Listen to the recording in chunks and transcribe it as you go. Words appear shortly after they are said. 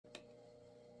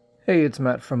Hey, it's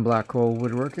Matt from Black Hole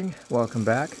Woodworking. Welcome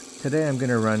back. Today I'm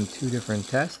going to run two different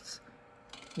tests.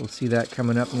 We'll see that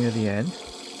coming up near the end.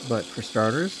 But for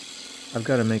starters, I've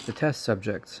got to make the test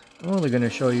subjects. I'm only going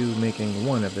to show you making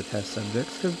one of the test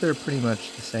subjects because they're pretty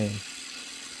much the same.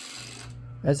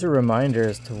 As a reminder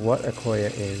as to what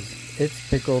Accoya is, it's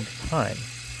pickled pine.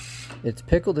 It's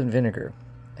pickled in vinegar,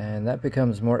 and that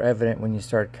becomes more evident when you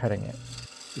start cutting it,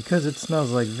 because it smells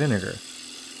like vinegar.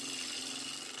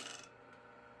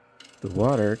 The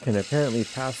water can apparently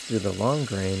pass through the long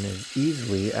grain as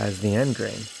easily as the end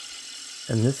grain,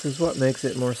 and this is what makes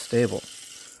it more stable.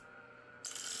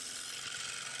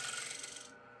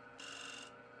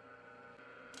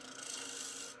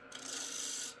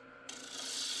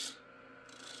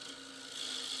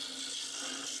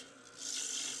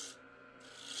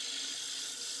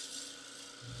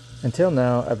 Until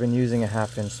now, I've been using a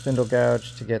 1/2-inch spindle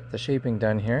gouge to get the shaping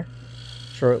done here.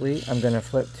 Shortly, I'm going to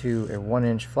flip to a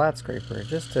 1-inch flat scraper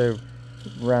just to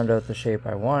round out the shape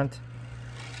I want.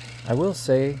 I will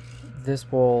say this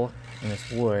bowl and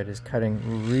this wood is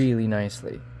cutting really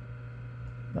nicely.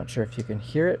 Not sure if you can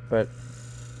hear it, but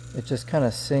it just kind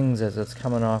of sings as it's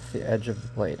coming off the edge of the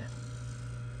blade.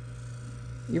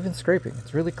 Even scraping,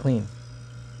 it's really clean.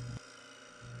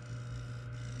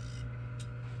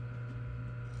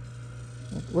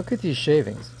 Look at these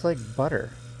shavings, it's like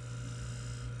butter.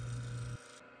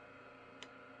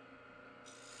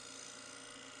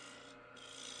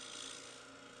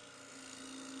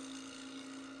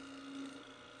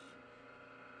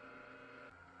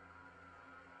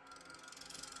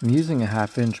 I'm using a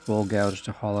 1/2-inch bowl gouge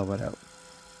to hollow it out.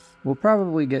 We'll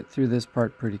probably get through this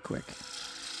part pretty quick.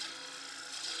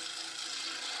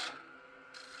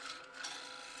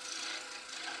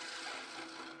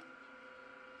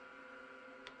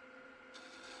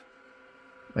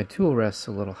 My tool rests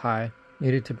a little high.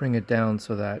 Needed to bring it down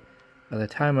so that by the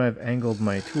time I've angled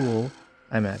my tool,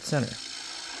 I'm at center.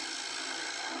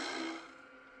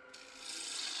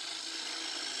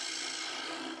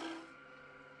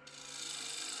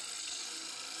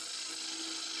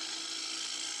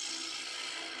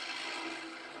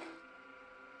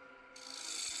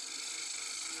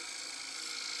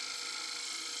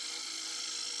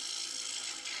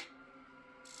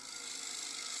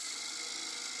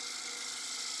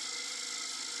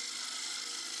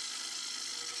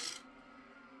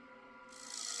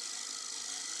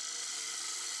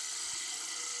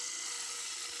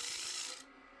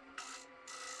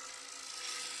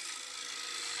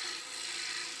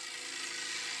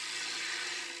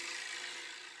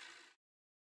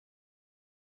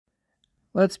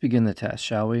 Let's begin the test,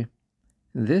 shall we?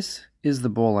 This is the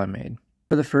bowl I made.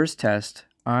 For the first test,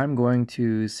 I'm going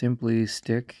to simply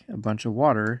stick a bunch of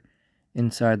water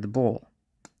inside the bowl.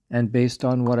 And based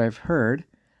on what I've heard,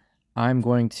 I'm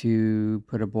going to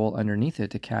put a bowl underneath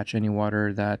it to catch any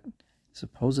water that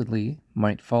supposedly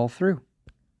might fall through.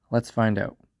 Let's find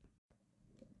out.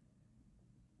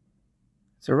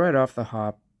 So right off the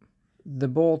hop, the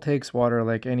bowl takes water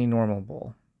like any normal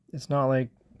bowl. It's not like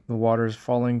the water's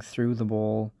falling through the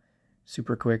bowl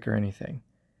super quick or anything.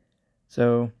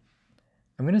 So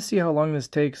I'm going to see how long this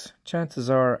takes. Chances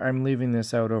are I'm leaving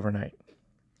this out overnight.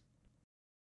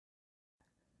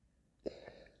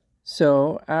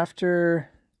 So after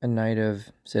a night of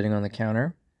sitting on the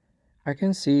counter, I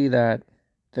can see that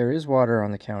there is water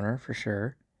on the counter for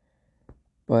sure,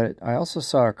 but I also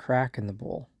saw a crack in the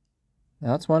bowl.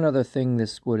 Now that's one other thing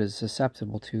this wood is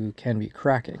susceptible to, can be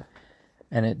cracking.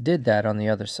 And it did that on the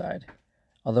other side.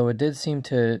 Although it did seem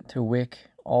to wick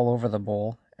all over the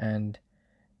bowl and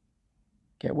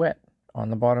get wet on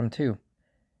the bottom too.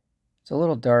 It's a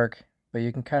little dark, but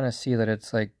you can kind of see that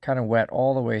it's like kind of wet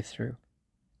all the way through.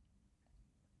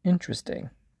 Interesting.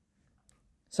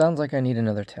 Sounds like I need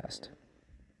another test.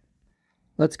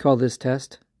 Let's call this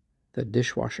test the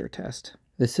dishwasher test.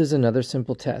 This is another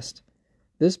simple test.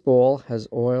 This bowl has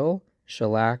oil,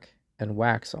 shellac, and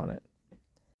wax on it.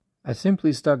 I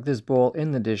simply stuck this bowl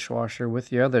in the dishwasher with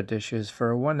the other dishes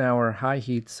for a 1-hour high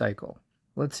heat cycle.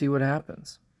 Let's see what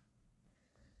happens.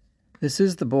 This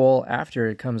is the bowl after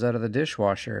it comes out of the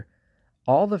dishwasher.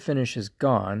 All the finish is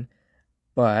gone,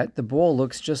 but the bowl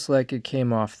looks just like it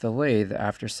came off the lathe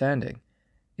after sanding.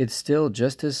 It's still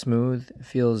just as smooth,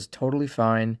 feels totally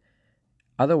fine,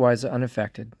 otherwise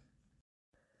unaffected.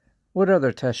 What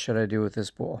other test should I do with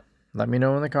this bowl? Let me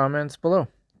know in the comments below.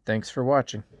 Thanks for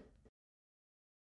watching.